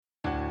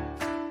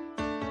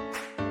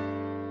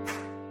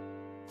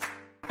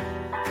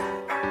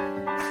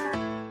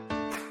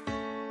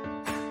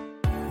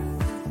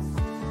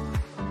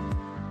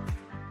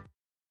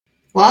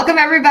Welcome,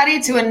 everybody,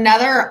 to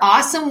another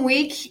awesome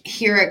week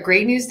here at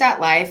Great News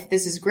Life.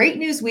 This is Great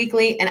News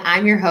Weekly, and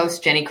I'm your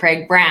host, Jenny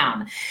Craig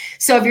Brown.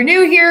 So if you're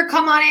new here,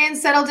 come on in,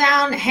 settle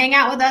down, hang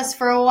out with us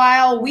for a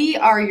while. We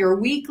are your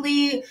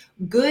weekly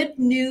good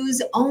news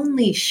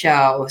only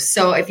show.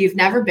 So if you've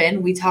never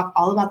been, we talk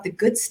all about the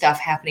good stuff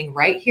happening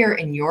right here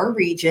in your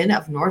region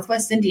of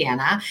Northwest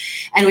Indiana.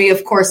 And we,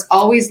 of course,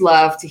 always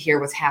love to hear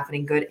what's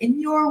happening good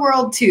in your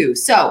world, too.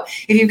 So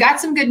if you've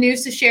got some good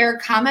news to share,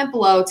 comment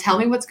below. Tell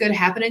me what's good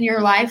happening in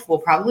your life. We'll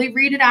probably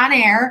read it on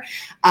air,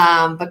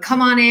 but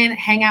come on in,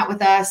 hang out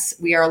with us.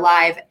 We are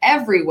live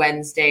every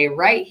Wednesday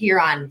right here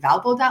on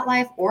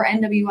Valpo.life or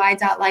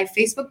NWI.life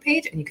Facebook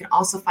page, and you can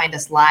also find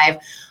us live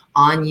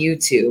on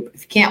YouTube.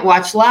 If you can't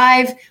watch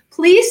live,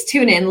 please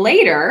tune in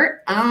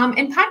later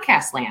in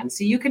podcast land.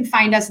 So you can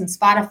find us in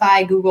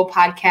Spotify, Google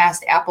Podcast,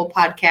 Apple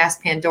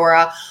Podcast,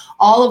 Pandora,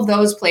 all of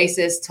those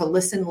places to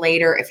listen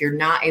later if you're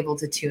not able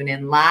to tune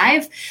in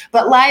live.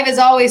 But live is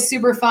always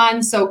super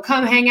fun. So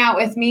come hang out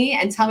with me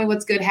and tell me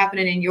what's good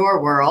happening in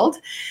your world.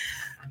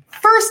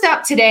 First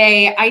up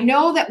today, I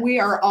know that we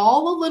are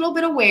all a little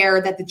bit aware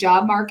that the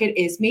job market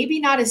is maybe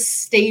not as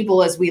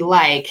stable as we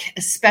like,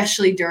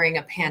 especially during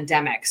a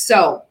pandemic.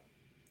 So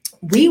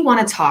we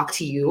want to talk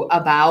to you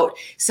about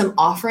some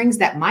offerings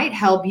that might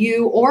help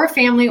you or a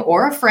family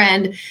or a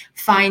friend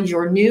find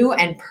your new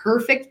and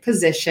perfect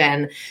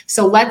position.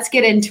 So let's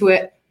get into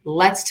it.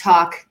 Let's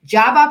talk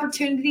job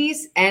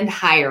opportunities and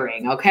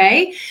hiring,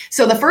 okay?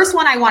 So the first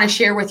one I want to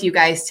share with you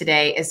guys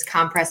today is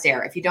Compressed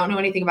Air. If you don't know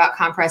anything about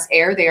Compressed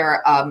Air, they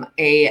are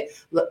a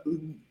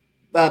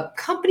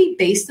company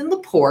based in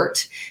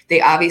LaPorte.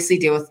 They obviously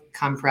deal with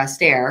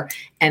compressed air,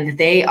 and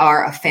they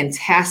are a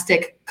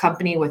fantastic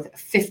company with a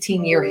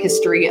 15-year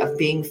history of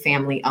being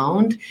family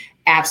owned.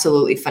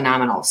 Absolutely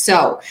phenomenal.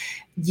 So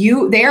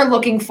Compressed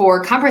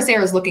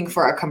Air is looking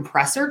for a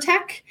compressor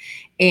tech,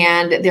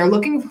 and they're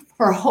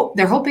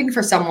hoping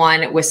for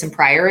someone with some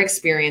prior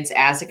experience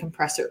as a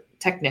compressor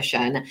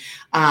technician.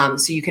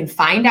 So you can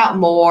find out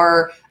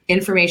more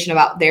information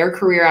about their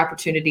career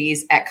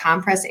opportunities at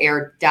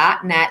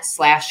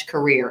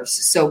compressedair.net/careers.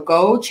 So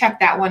go check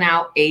that one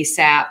out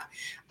ASAP.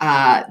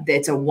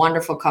 It's a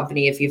wonderful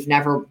company. If you've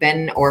never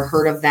been or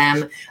heard of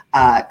them,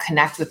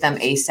 connect with them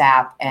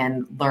ASAP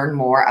and learn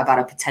more about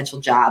a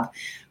potential job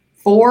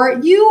for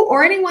you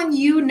or anyone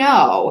you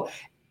know.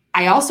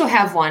 I also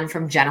have one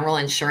from General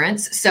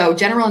Insurance. So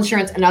General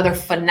Insurance, another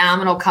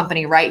phenomenal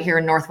company right here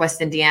in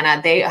Northwest Indiana.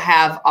 They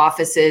have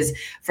offices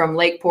from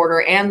Lake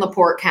Porter and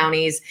LaPorte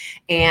counties,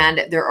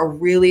 and they're a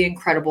really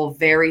incredible,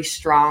 very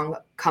strong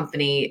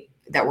company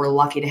that we're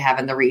lucky to have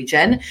in the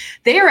region.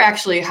 They are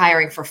actually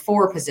hiring for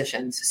 4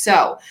 positions.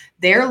 So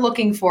they're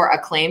looking for a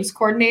claims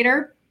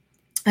coordinator,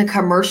 a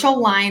commercial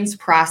lines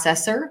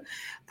processor,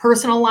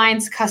 personal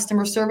lines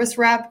customer service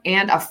rep,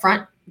 and a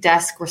front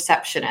desk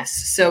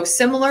receptionist. So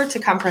similar to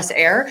Compressed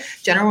Air,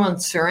 General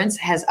Insurance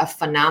has a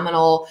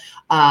phenomenal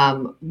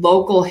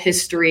local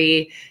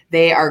history.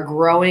 They are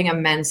growing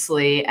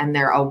immensely, and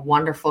they're a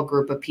wonderful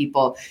group of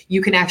people.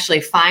 You can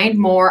actually find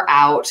more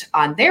out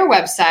on their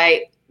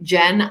website,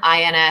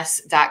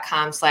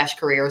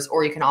 genins.com/careers,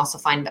 or you can also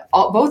find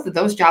both of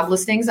those job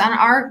listings on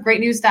our Great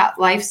News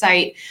Life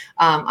site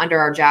under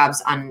our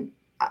jobs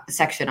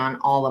section on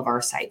all of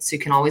our sites. So you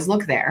can always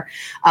look there.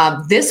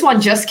 This one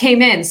just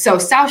came in. So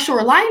South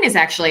Shore Line is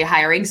actually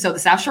hiring. So the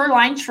South Shore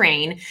Line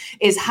train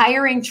is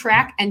hiring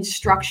track and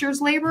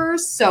structures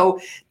laborers. So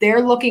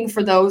they're looking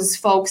for those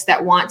folks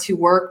that want to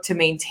work to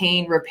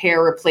maintain,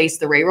 repair, replace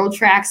the railroad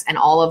tracks and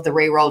all of the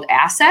railroad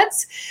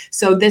assets.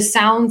 So this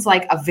sounds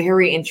like a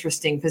very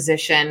interesting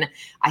position.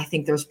 I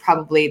think there's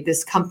probably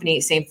this company,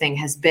 same thing,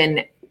 has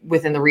been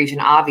within the region,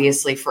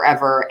 obviously,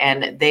 forever,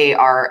 and they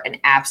are an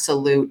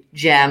absolute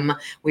gem.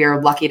 We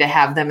are lucky to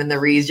have them in the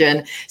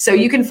region. So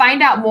you can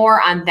find out more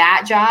on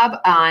that job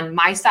on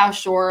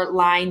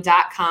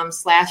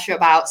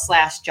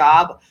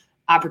mysouthshoreline.com/about/job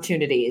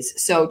opportunities.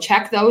 So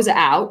check those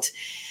out.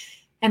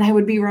 And I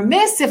would be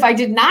remiss if I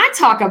did not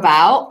talk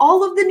about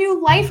all of the new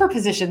lifer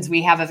positions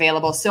we have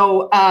available.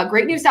 So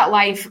Great News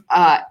Life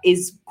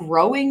is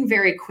growing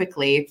very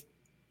quickly.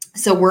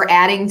 So we're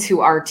adding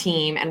to our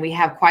team, and we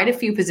have quite a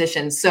few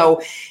positions.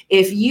 So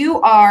if you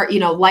are,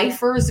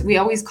 lifers, we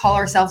always call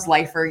ourselves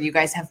lifer. You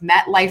guys have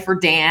met lifer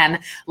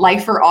Dan,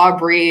 lifer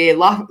Aubrey,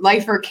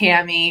 lifer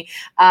Cami.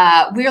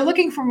 We are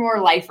looking for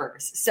more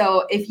lifers.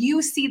 So if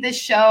you see this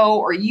show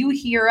or you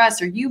hear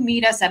us or you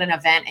meet us at an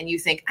event and you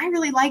think, I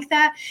really like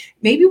that,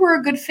 maybe we're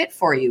a good fit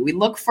for you. We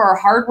look for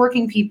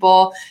hardworking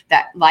people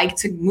that like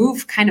to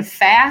move kind of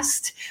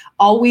fast.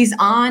 Always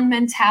on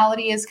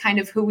mentality is kind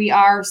of who we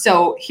are.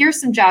 So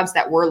here's some jobs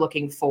that we're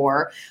looking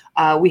for.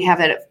 We have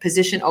a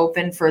position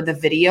open for the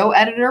video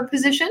editor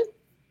position.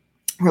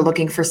 We're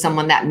looking for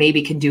someone that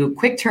maybe can do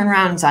quick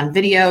turnarounds on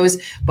videos,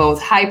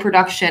 both high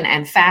production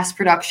and fast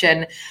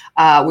production.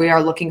 We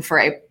are looking for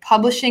a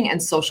publishing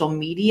and social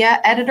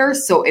media editor.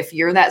 So if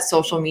you're that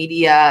social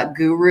media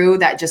guru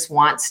that just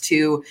wants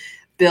to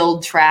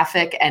build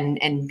traffic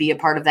and be a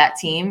part of that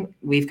team,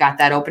 we've got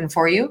that open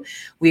for you.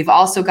 We've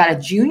also got a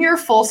junior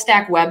full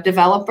stack web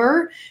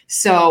developer.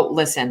 So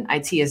listen,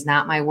 IT is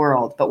not my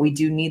world, but we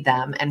do need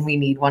them and we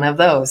need one of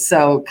those.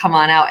 So come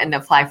on out and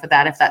apply for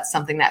that if that's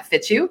something that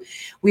fits you.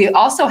 We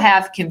also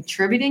have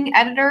contributing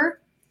editor,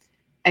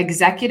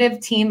 executive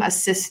team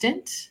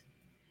assistant.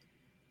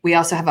 We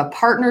also have a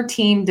partner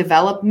team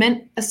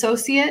development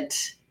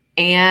associate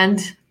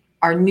and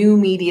our new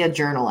media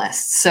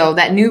journalist. So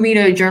that new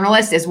media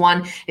journalist is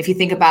one, if you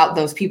think about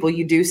those people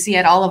you do see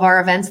at all of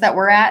our events that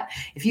we're at,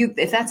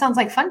 if that sounds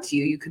like fun to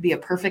you, you could be a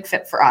perfect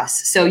fit for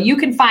us. So you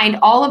can find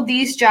all of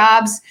these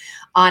jobs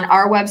on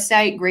our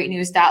website,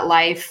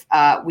 greatnews.life.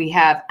 We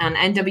have on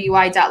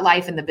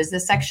nwi.life in the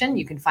business section.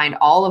 You can find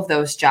all of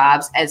those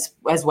jobs as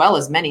well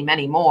as many,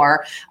 many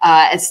more.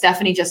 As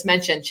Stephanie just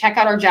mentioned, check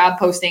out our job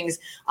postings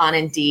on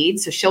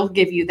Indeed. So she'll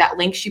give you that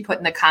link she put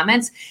in the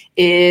comments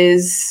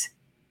is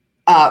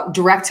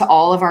direct to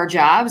all of our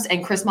jobs.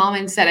 And Chris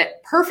Mallman said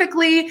it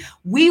perfectly.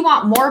 We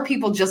want more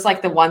people just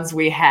like the ones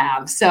we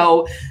have.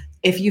 So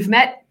if you've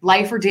met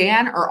Life or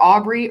Dan or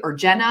Aubrey or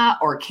Jenna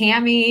or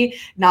Cami,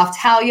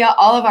 Naftalia,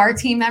 all of our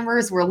team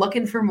members, we're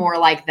looking for more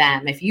like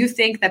them. If you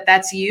think that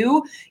that's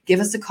you, give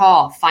us a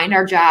call, find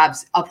our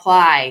jobs,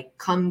 apply,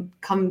 come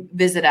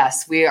visit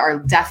us. We are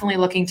definitely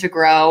looking to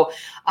grow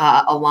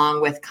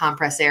along with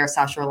Compress Air,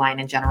 South Shore Line,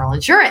 and General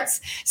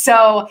Insurance.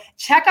 So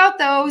check out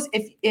those.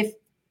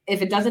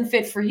 If it doesn't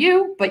fit for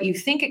you, but you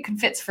think it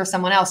fits for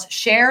someone else,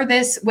 share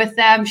this with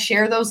them,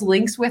 share those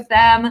links with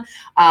them.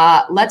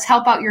 Let's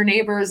help out your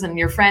neighbors and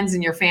your friends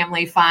and your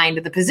family find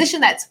the position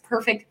that's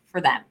perfect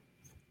for them.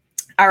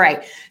 All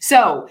right.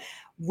 So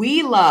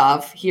we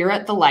love here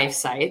at the Life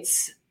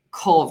Sites,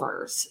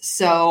 Culver's.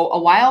 So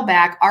a while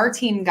back, our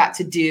team got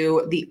to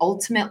do the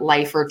ultimate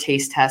lifer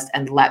taste test.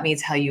 And let me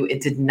tell you, it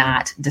did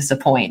not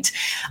disappoint.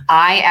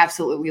 I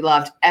absolutely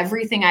loved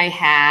everything I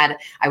had.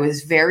 I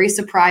was very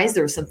surprised.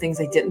 There were some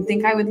things I didn't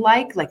think I would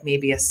like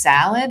maybe a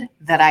salad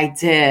that I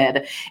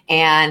did,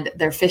 and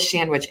their fish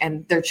sandwich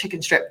and their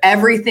chicken strip.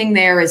 Everything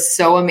there is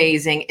so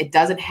amazing. It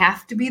doesn't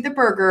have to be the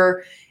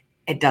burger.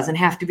 It doesn't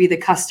have to be the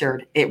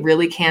custard. It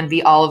really can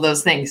be all of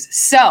those things.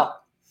 So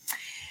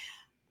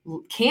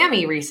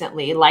Cami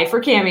recently, Lifer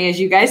Cami, as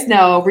you guys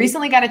know,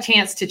 recently got a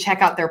chance to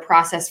check out their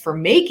process for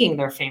making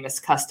their famous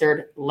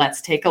custard.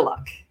 Let's take a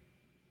look.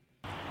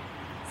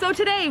 So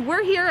today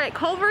we're here at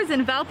Culver's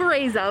in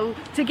Valparaiso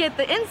to get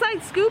the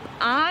inside scoop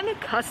on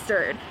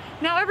custard.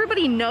 Now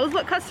everybody knows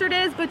what custard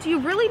is, but do you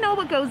really know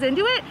what goes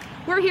into it?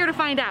 We're here to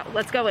find out.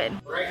 Let's go in.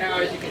 Right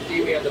now, as you can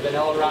see, we have the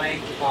vanilla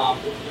running.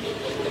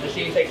 The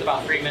machine takes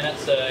about 3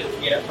 minutes to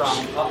get it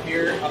from up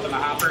here, up in the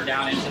hopper,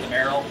 down into the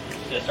barrel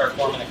to start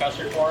forming the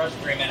custard for us.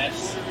 3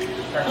 minutes.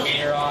 Turn the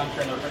meter on,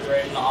 turn the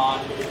refrigeration on,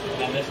 and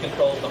then this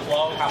controls the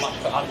flow, how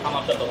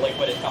much of the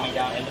liquid is coming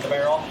down into the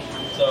barrel.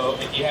 So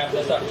if you have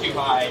this up too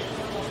high,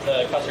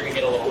 the custard can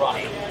get a little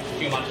runny.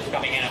 Too much is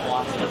coming in at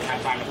once, it doesn't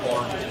have time to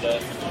form into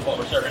what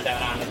we're serving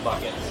down on in the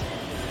buckets.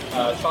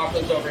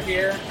 Chocolate's over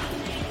here.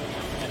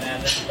 And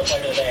then this is the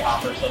flavor of the day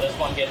hopper. So this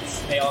one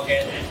they all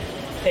get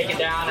taken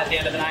down at the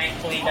end of the night,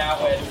 cleaned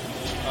out with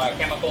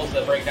chemicals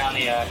that break down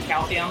the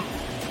calcium.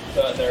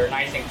 So that they're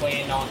nice and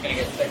clean, no one's gonna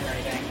get sick or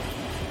anything.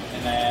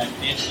 And then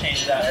you just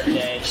change that every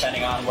day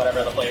depending on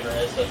whatever the flavor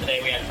is. So today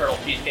we had turtle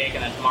cheesecake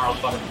and then tomorrow's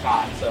butter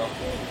pecan. So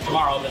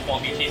tomorrow this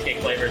won't be cheesecake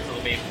flavored, so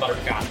it'll be butter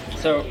pecan.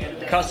 So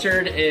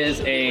custard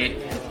is a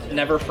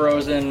never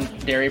frozen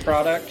dairy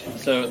product.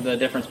 So the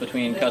difference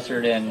between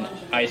custard and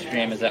ice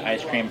cream is that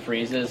ice cream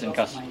freezes and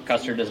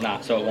custard does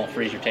not. So it won't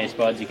freeze your taste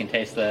buds. You can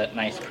taste the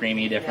nice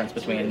creamy difference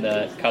between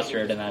the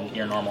custard and then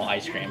your normal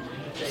ice cream.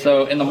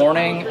 So in the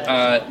morning,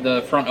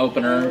 the front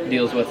opener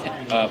deals with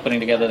putting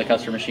together the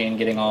custard machine,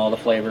 getting all the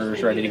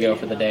flavors ready to go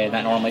for the day.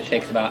 That normally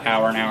takes about an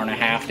hour and a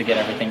half to get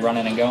everything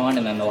running and going.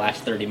 And then the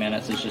last 30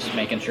 minutes is just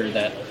making sure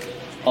that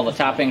all the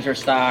toppings are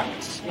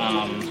stocked,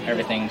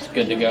 everything's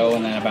good to go.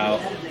 And then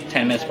about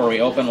 10 minutes before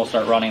we open, we'll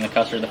start running the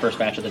custard, the first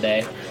batch of the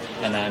day.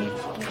 And then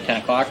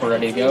 10 o'clock, we're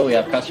ready to go. We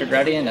have custard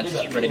ready and it's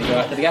ready to go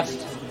out to the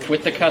guests.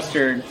 With the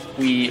custard,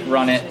 we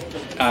run it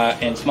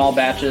in small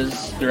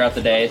batches throughout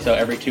the day. So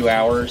every 2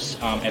 hours,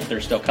 if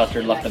there's still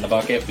custard left in the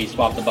bucket, we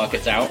swap the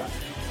buckets out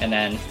and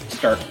then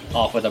start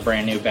off with a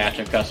brand new batch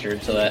of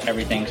custard so that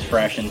everything's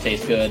fresh and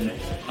tastes good.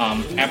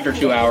 After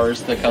 2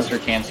 hours, the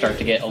custard can start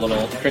to get a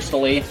little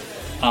crystally.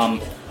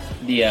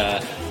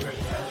 The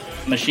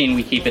machine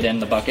we keep it in,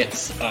 the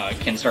buckets,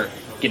 can start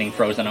getting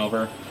frozen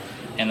over,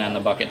 and then the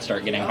buckets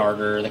start getting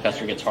harder, the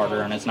custard gets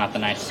harder, and it's not the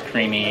nice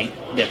creamy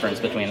difference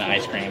between the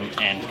ice cream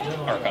and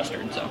our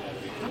custard.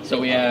 So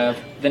we have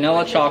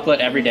vanilla chocolate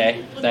every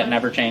day, that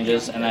never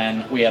changes, and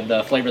then we have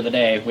the flavor of the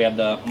day. We have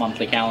the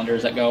monthly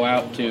calendars that go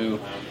out to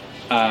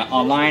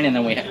online, and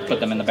then we put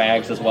them in the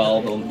bags as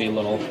well. There'll be a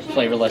little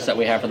flavor list that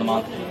we have for the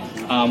month.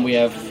 We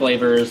have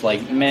flavors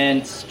like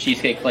mint,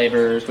 cheesecake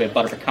flavors, we have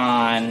butter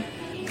pecan,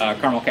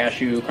 caramel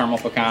cashew, caramel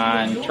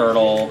pecan,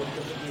 turtle,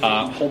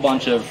 a whole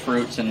bunch of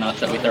fruits and nuts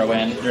that we throw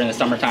in. During the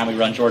summertime we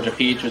run Georgia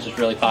peach, which is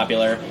really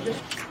popular.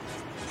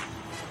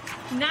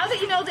 Now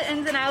that you know the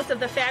ins and outs of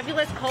the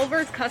fabulous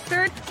Culver's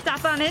custard,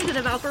 stop on into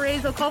the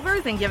Valparaiso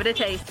Culver's and give it a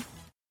taste.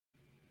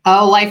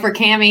 Oh, Lifer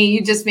Cami,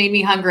 you just made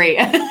me hungry.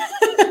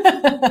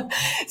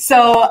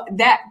 So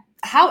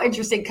how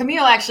interesting.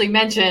 Camille actually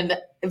mentioned,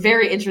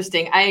 very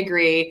interesting. I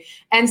agree.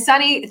 And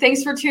Sunny,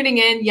 thanks for tuning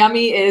in.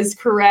 Yummy is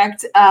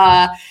correct.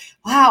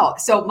 Wow.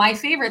 So my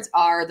favorites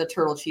are the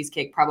turtle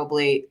cheesecake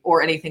probably,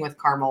 or anything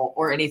with caramel,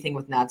 or anything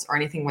with nuts, or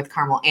anything with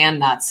caramel and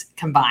nuts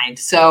combined.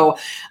 So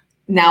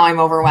now I'm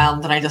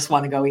overwhelmed and I just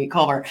want to go eat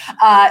Culver.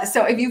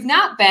 So if you've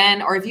not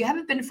been, or if you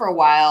haven't been for a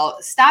while,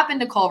 stop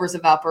into Culver's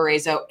of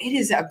Valparaiso. It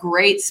is a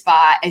great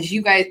spot. As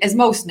you guys, as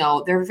most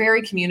know, they're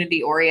very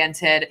community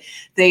oriented.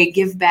 They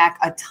give back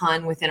a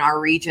ton within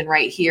our region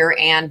right here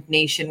and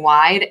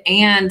nationwide.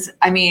 And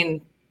I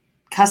mean,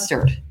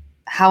 custard,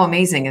 how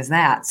amazing is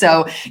that?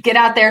 So get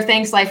out there.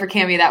 Thanks, Lifer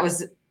Cami. That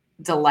was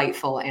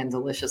delightful and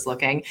delicious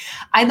looking.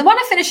 I want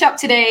to finish up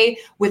today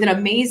with an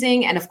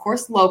amazing and of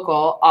course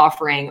local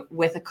offering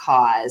with a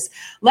cause.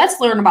 Let's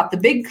learn about the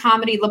Big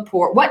Comedy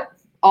Laporte, what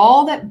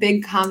all that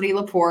Big Comedy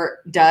Laporte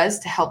does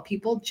to help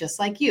people just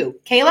like you.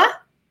 Kayla?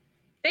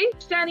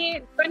 Thanks,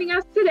 Jenny. Joining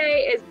us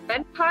today is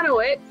Ben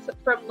Conowitz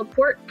from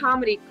Laporte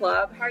Comedy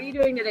Club. How are you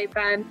doing today,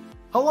 Ben?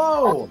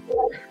 Hello.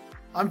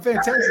 I'm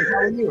fantastic. How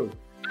are you?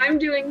 I'm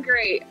doing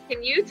great.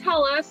 Can you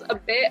tell us a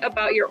bit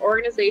about your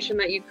organization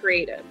that you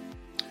created?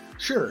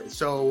 Sure.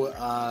 So,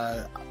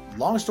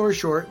 long story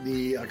short,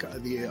 the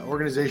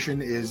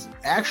organization is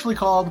actually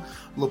called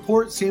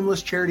Laporte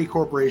Seamless Charity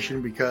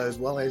Corporation because,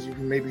 well, as you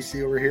can maybe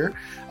see over here,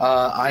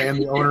 I am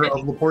the owner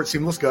of Laporte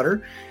Seamless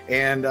Gutter.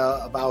 And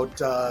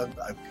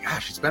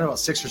it's been about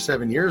 6 or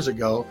 7 years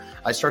ago,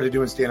 I started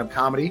doing stand-up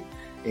comedy.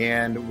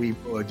 And we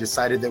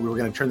decided that we were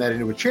going to turn that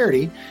into a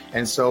charity.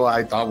 And so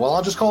I thought, well,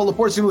 I'll just call it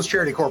Laporte Seamless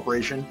Charity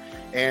Corporation.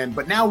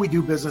 But now we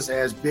do business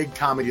as Big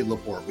Comedy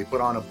Laporte. We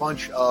put on a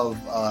bunch of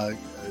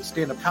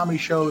stand-up comedy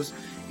shows,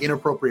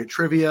 inappropriate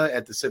trivia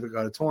at the Civic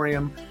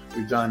Auditorium.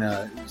 We've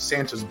done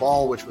Santa's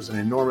Ball, which was an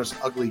enormous,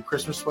 ugly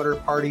Christmas sweater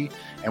party.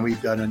 And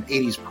we've done an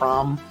 80s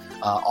prom,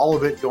 all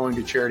of it going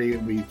to charity.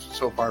 And we've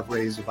so far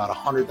raised about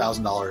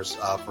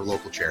 $100,000 for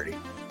local charity.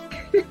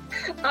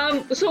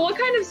 So what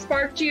kind of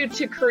sparked you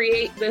to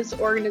create this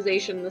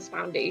organization, this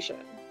foundation?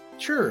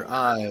 Sure.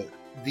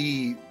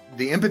 The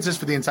impetus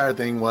for the entire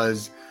thing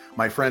was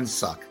my friends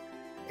suck.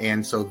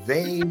 And so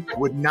they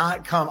would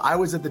not come. I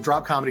was at the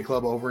Drop Comedy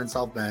Club over in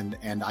South Bend,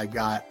 and I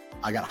got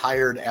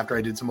hired after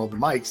I did some open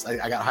mics.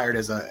 I got hired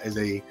as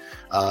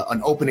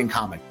an opening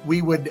comic.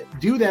 We would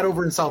do that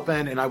over in South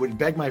Bend, and I would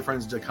beg my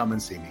friends to come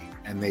and see me.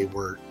 And they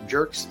were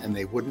jerks, and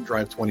they wouldn't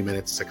drive 20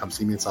 minutes to come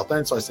see me in South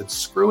Bend. So I said,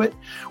 screw it.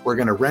 We're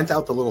going to rent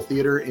out the little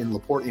theater in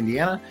LaPorte,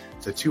 Indiana.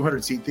 It's a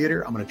 200-seat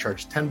theater. I'm going to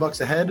charge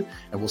 $10 a head,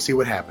 and we'll see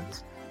what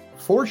happens.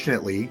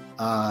 Fortunately,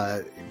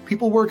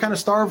 people were kind of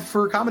starved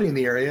for comedy in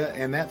the area,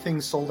 and that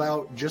thing sold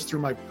out just through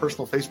my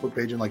personal Facebook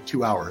page in like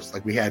 2 hours.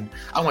 Like we had,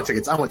 I want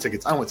tickets.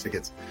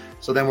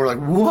 So then we're like,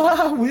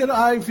 what?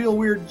 I feel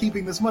weird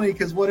keeping this money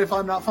because what if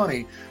I'm not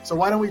funny? So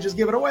why don't we just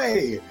give it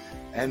away?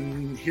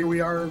 And here we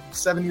are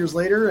 7 years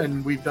later,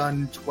 and we've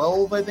done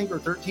 12, I think, or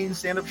 13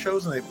 stand-up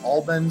shows, and they've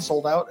all been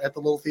sold out at the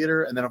little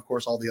theater. And then, of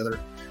course, all the other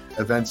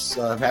events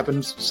have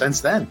happened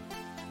since then.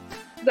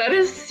 That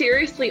is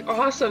seriously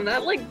awesome.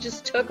 That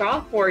just took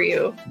off for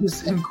you.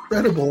 It's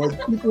incredible.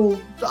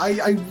 People,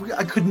 I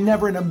could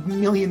never in a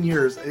million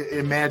years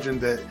imagine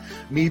that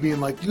me being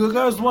like, you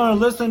guys want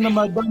to listen to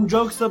my dumb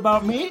jokes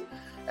about me?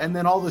 And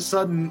then all of a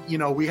sudden,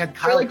 we had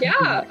Kyle. Like,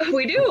 yeah,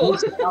 we do.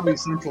 Comedy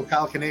Central,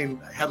 Kyle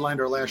Kinane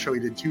headlined our last show. He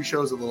did 2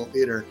 shows at Little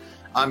Theater.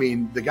 I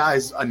mean, the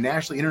guy's a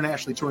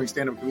internationally touring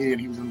stand-up comedian.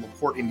 He was in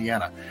LaPorte,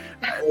 Indiana.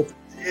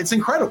 It's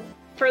incredible.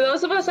 For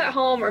those of us at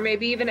home, or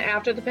maybe even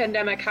after the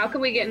pandemic, how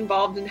can we get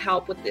involved and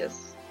help with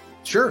this?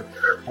 Sure.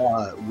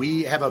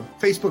 We have a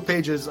Facebook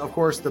page is, of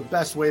course, the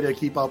best way to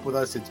keep up with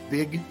us. It's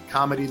Big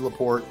Comedy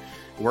Laporte.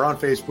 We're on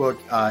Facebook.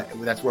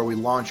 That's where we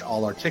launch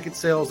all our ticket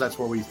sales. That's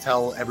where we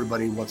tell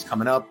everybody what's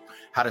coming up,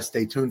 how to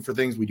stay tuned for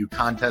things. We do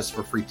contests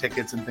for free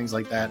tickets and things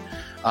like that.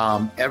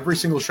 Every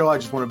single show, I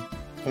just want to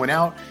point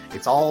out,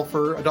 it's all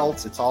for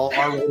adults. It's all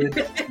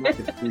R-rated.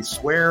 We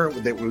swear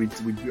that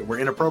we're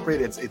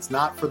inappropriate. It's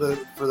not for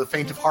the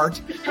faint of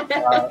heart.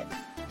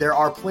 There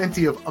are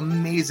plenty of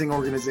amazing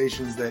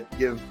organizations that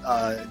give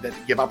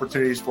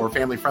opportunities for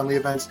family-friendly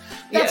events.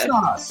 That's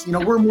not us.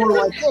 We're more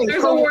like, hey,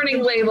 there's a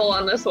warning label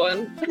on this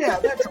one. Yeah,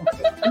 that's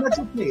okay. And that's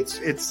okay.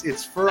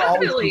 It's for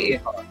Definitely.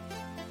 All.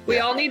 We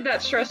all need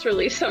that stress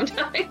relief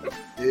sometimes.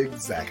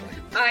 Exactly.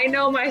 I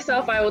know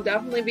myself, I will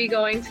definitely be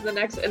going to the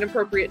next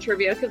Inappropriate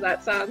Trivia because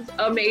that sounds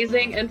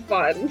amazing and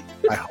fun.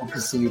 I hope to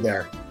see you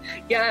there.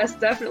 Yes,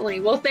 definitely.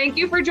 Well, thank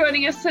you for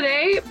joining us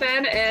today,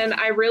 Ben, and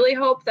I really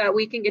hope that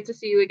we can get to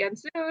see you again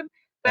soon.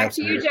 Back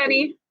Absolutely. To you,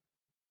 Jenny.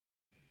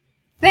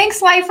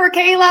 Thanks, Lifer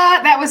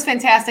Kayla. That was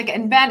fantastic.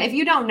 And Ben, if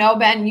you don't know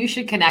Ben, you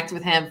should connect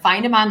with him.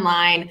 Find him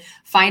online.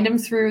 Find him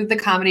through the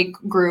comedy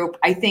group.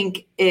 I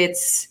think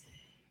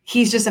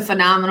he's just a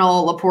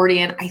phenomenal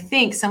Laportian. I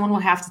think someone will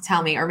have to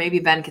tell me, or maybe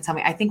Ben could tell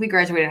me. I think we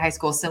graduated high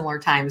school similar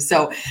times.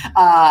 So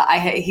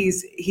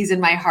he's in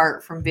my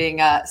heart from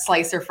being a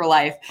slicer for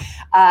life.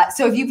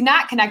 So if you've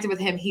not connected with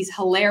him, he's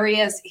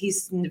hilarious.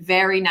 He's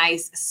very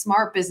nice,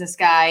 smart business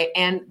guy,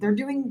 and they're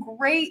doing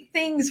great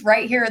things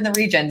right here in the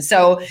region.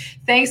 So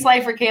thanks,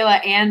 Life for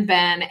Kayla and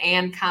Ben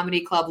and Comedy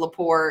Club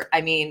LaPorte.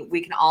 I mean,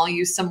 we can all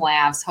use some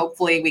laughs.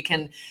 Hopefully we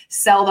can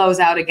sell those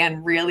out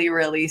again really,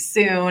 really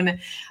soon.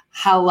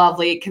 How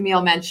lovely.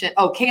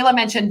 Kayla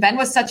mentioned Ben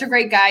was such a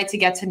great guy to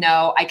get to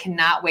know. I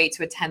cannot wait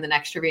to attend the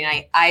next trivia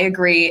night. I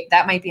agree.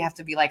 That might have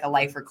to be like a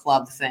Lifer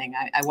Club thing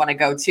I want to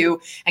go to.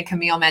 And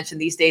Camille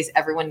mentioned these days,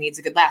 everyone needs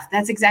a good laugh.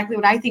 That's exactly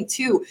what I think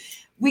too.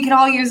 We could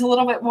all use a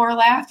little bit more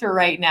laughter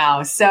right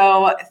now.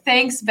 So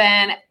thanks,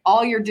 Ben.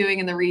 All you're doing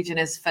in the region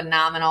is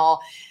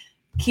phenomenal.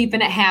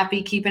 Keeping it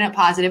happy, keeping it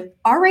positive.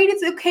 All right,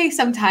 it's okay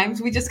sometimes.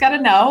 We just got to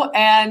know,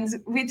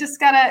 and we just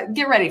got to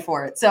get ready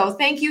for it. So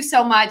thank you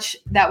so much.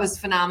 That was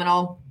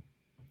phenomenal.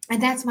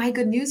 And that's my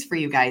good news for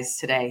you guys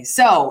today.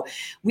 So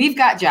we've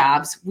got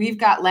jobs, we've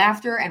got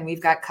laughter, and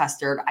we've got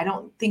custard. I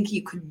don't think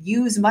you could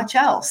use much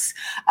else.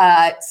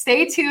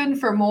 Stay tuned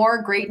for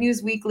more Great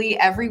News Weekly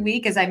every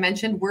week. As I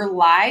mentioned, we're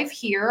live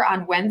here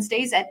on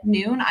Wednesdays at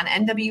noon on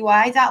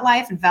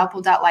NWI.life and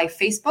Valpo.life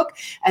Facebook,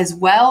 as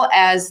well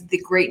as the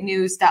Great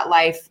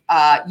News.life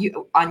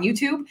on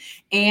YouTube.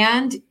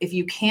 And if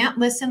you can't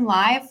listen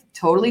live,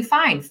 totally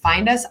fine.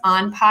 Find us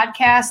on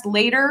podcast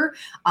later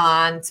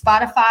on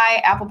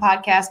Spotify, Apple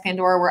Podcasts,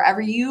 Pandora,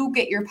 wherever you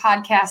get your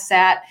podcasts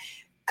at.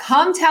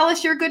 Come tell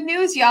us your good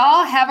news,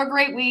 y'all. Have a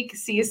great week.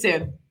 See you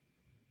soon.